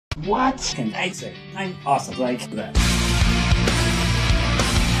What? And I'd say, I'm awesome like that.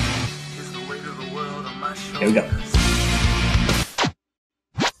 Here we go.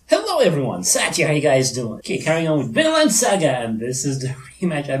 Hello everyone, Satya, how you guys doing? Okay, carrying on with Vinland Saga, and this is the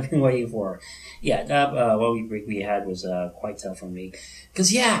rematch I've been waiting for. Yeah, that we had was quite tough for me.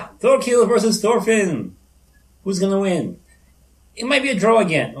 Cause yeah, Thorkill versus Thorfinn! Who's gonna win? It might be a draw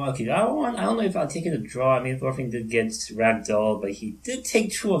again. Okay, I don't know if I'll take it a draw. I mean, Thorfinn did get ragdolled, but he did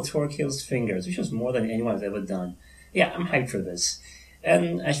take 2 of Thorkill's fingers, which was more than anyone has ever done. Yeah, I'm hyped for this.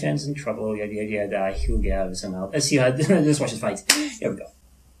 And Ashland's in trouble, yada, he'll get out somehow. Let's see how, let's watch this fight. Here we go.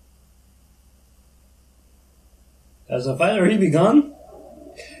 Has the fight already begun?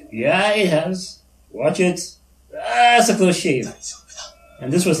 Yeah, it has. Watch it. Ah, that's a close shave.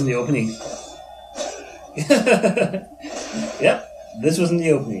 And this was in the opening. Yep, this was in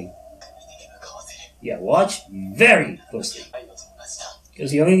the opening. Yeah, watch very closely.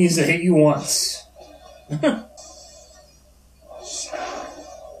 Because he only needs to hit you once.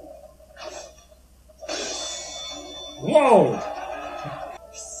 Whoa!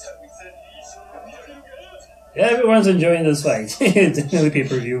 Yeah, everyone's enjoying this fight. Definitely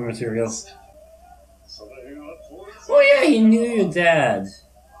pay-per-view material. Oh yeah, he knew your dad.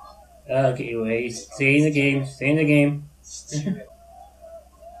 Okay, wait. Stay in the game. Stay in the game.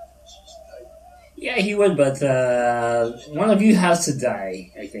 Yeah, he would, but one of you has to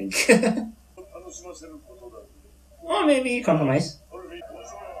die, I think. Or maybe compromise.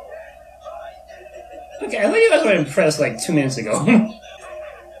 Okay, I thought you guys were impressed like 2 minutes ago.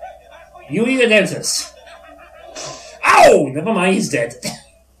 You need a dentist. Ow! Never mind, he's dead.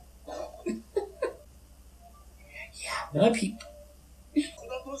 Yeah, not people.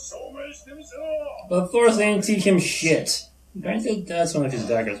 But Thor didn't teach him shit. Granted, that's one of his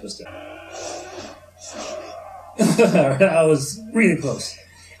daggers was there. That was really close.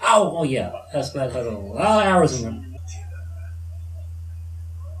 Ow! Oh yeah, that had a lot of arrows in them.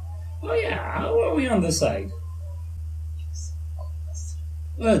 Oh yeah, how are we on this side?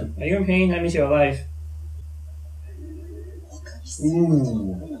 Good. Are you in pain? That means you're alive.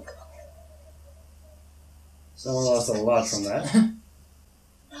 Ooh. Someone lost a lot from that.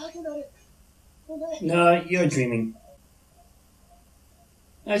 No, you're dreaming.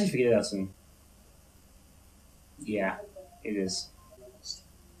 I should figure it out soon. Yeah, it is.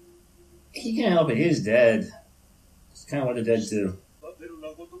 He can't help it, he's dead. It's kind of what the dead do.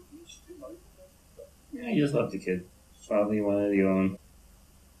 Yeah, you just love the kid. Probably one of your own.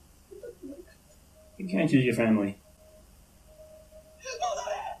 You can't choose your family.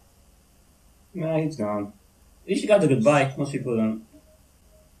 Nah, he's gone. At least you got the goodbye. Most people don't.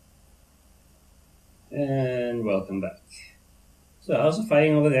 And welcome back. So how's the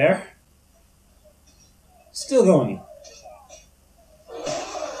fighting over there? Still going.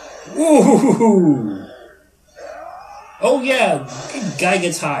 Ooh! Oh yeah, guy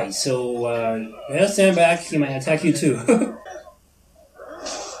gets high, so let's stand back, he might attack you too.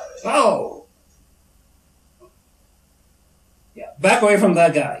 Oh! Yeah, back away from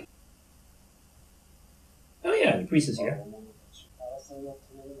that guy. Oh yeah, the priest is here.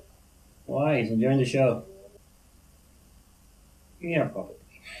 Why? He's enjoying the show. Yeah, probably.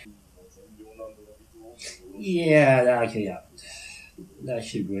 Yeah, that actually happened. That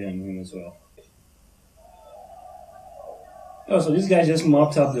should go on him as well. Oh, so this guy just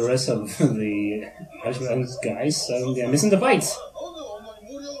mopped up the rest of the Ashland's guys, so they're missing the fight.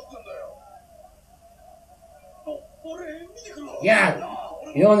 Yeah,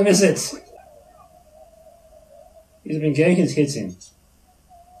 you don't want to miss it. He's been getting his hits in.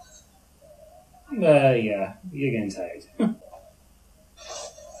 But yeah, you're getting tired.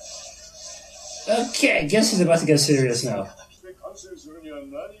 Okay, I guess he's about to get serious now.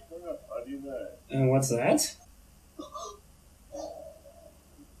 And what's that?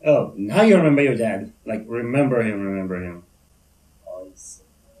 Oh, now you remember your dad. Like, remember him.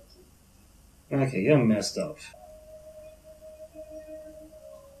 Okay, you're messed up.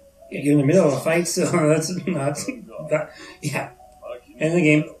 Yeah, you're in the middle of a fight, so that's not... that, yeah. End the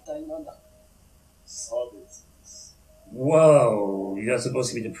game. Whoa, you're not supposed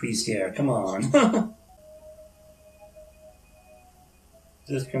to be the priest here. Come on.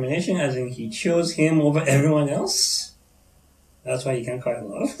 Discrimination, as in he chose him over everyone else? That's why you can't call it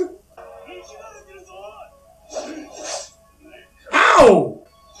love? Ow!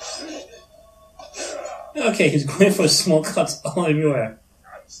 Okay, he's going for small cuts all everywhere.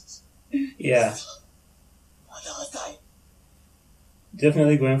 Yeah.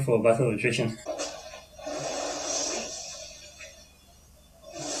 Definitely going for a battle of attrition.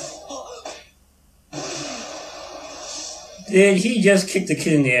 Did he just kick the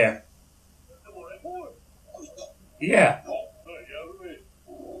kid in the air? Yeah.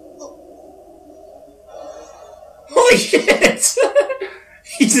 Holy shit!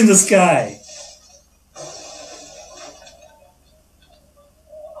 He's in the sky.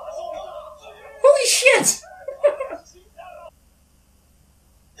 Holy shit!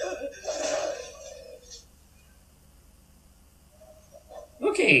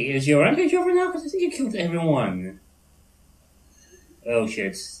 Okay, is your rampage over now? Because I think you killed everyone. Oh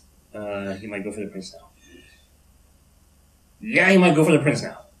shit. He might go for the prince now. Yeah, he might go for the prince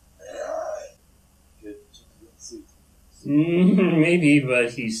now. Maybe,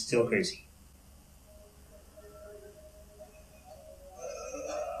 but he's still crazy.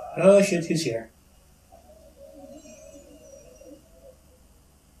 Oh shit, who's here?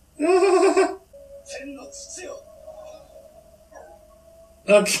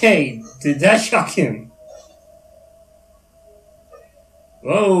 Okay, did that shock him?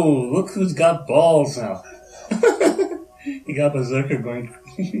 Whoa, look who's got balls now. He got Berserker going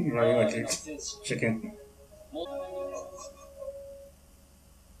running like a chicken.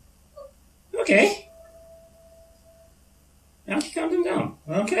 Okay. Now she calmed him down.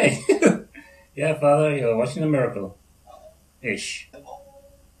 Okay. Yeah, Father, you're watching a miracle. Ish.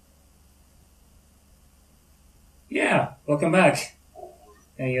 Yeah, welcome back.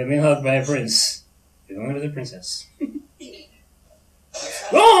 And you've been hugged by a prince. You're going with the princess.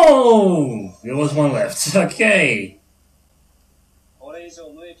 Oh! There was one left. Okay.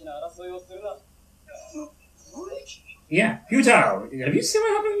 Yeah, futile. Have you seen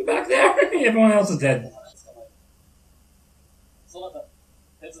what happened back there? Everyone else is dead.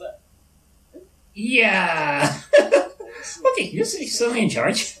 Yeah. Okay, you're suddenly in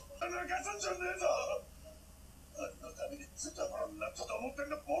charge.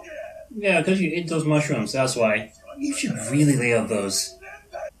 Yeah, because you ate those mushrooms, that's why. You should really lay out those.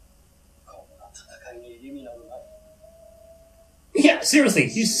 Yeah, seriously,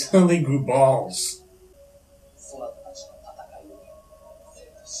 you suddenly grew balls.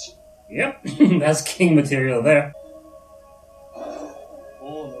 Yep, that's king material there.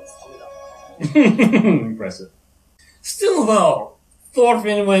 Impressive. Still though,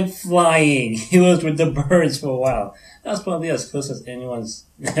 Thorfinn went flying. He was with the birds for a while. That's probably as close as anyone's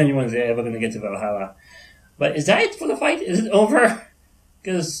ever gonna get to Valhalla. But is that it for the fight? Is it over?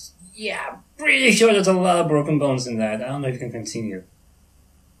 Because, yeah, pretty sure there's a lot of broken bones in that. I don't know if you can continue.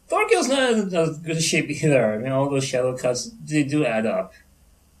 Thorkell's not in a good shape either. I mean, all those shadow cuts, they do add up.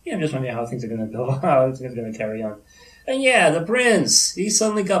 Yeah, I'm just wondering how things are gonna go, how things are gonna carry on. And yeah, the prince, he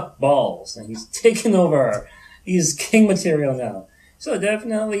suddenly got balls, and he's taken over. He's king material now. So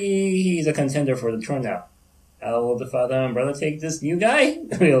definitely, he's a contender for the throne now. How will the father and brother take this new guy?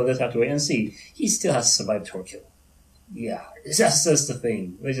 We'll just have to wait and see. He still has to survive Thorkill. Yeah, that's just the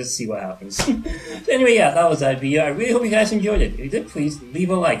thing. Let's just see what happens. Anyway, yeah, that was that video. I really hope you guys enjoyed it. If you did, please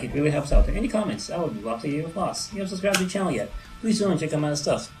leave a like. It really helps out. Any comments, I would love to hear your thoughts. If you haven't subscribed to the channel yet, please do and check out my other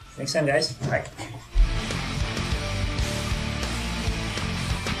stuff. Next time, guys. Bye.